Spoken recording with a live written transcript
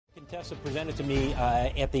Tessa presented to me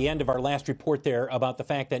at the end of our last report there about the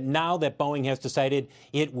fact that now that Boeing has decided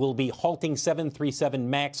it will be halting 737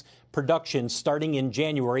 MAX production starting in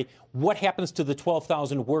January, what happens to the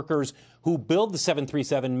 12,000 workers who build the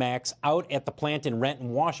 737 MAX out at the plant in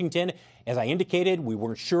Renton, Washington? As I indicated, we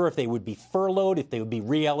weren't sure if they would be furloughed, if they would be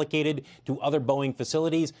reallocated to other Boeing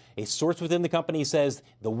facilities. A source within the company says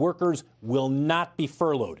the workers will not be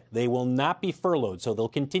furloughed. They will not be furloughed, so they'll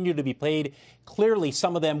continue to be paid. Clearly,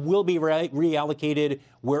 some of them will be reallocated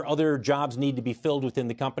where other jobs need to be filled within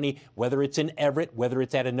the company, whether it's in Everett, whether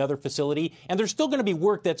it's at another facility. And there's still going to be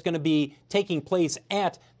work that's going to be taking place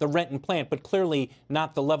at the Renton plant, but clearly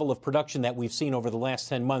not the level of production that we've seen over the last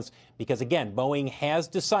 10 months, because, again, Boeing has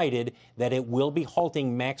decided that it will be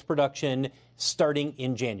halting MAX production starting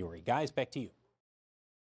in January. Guys, back to you.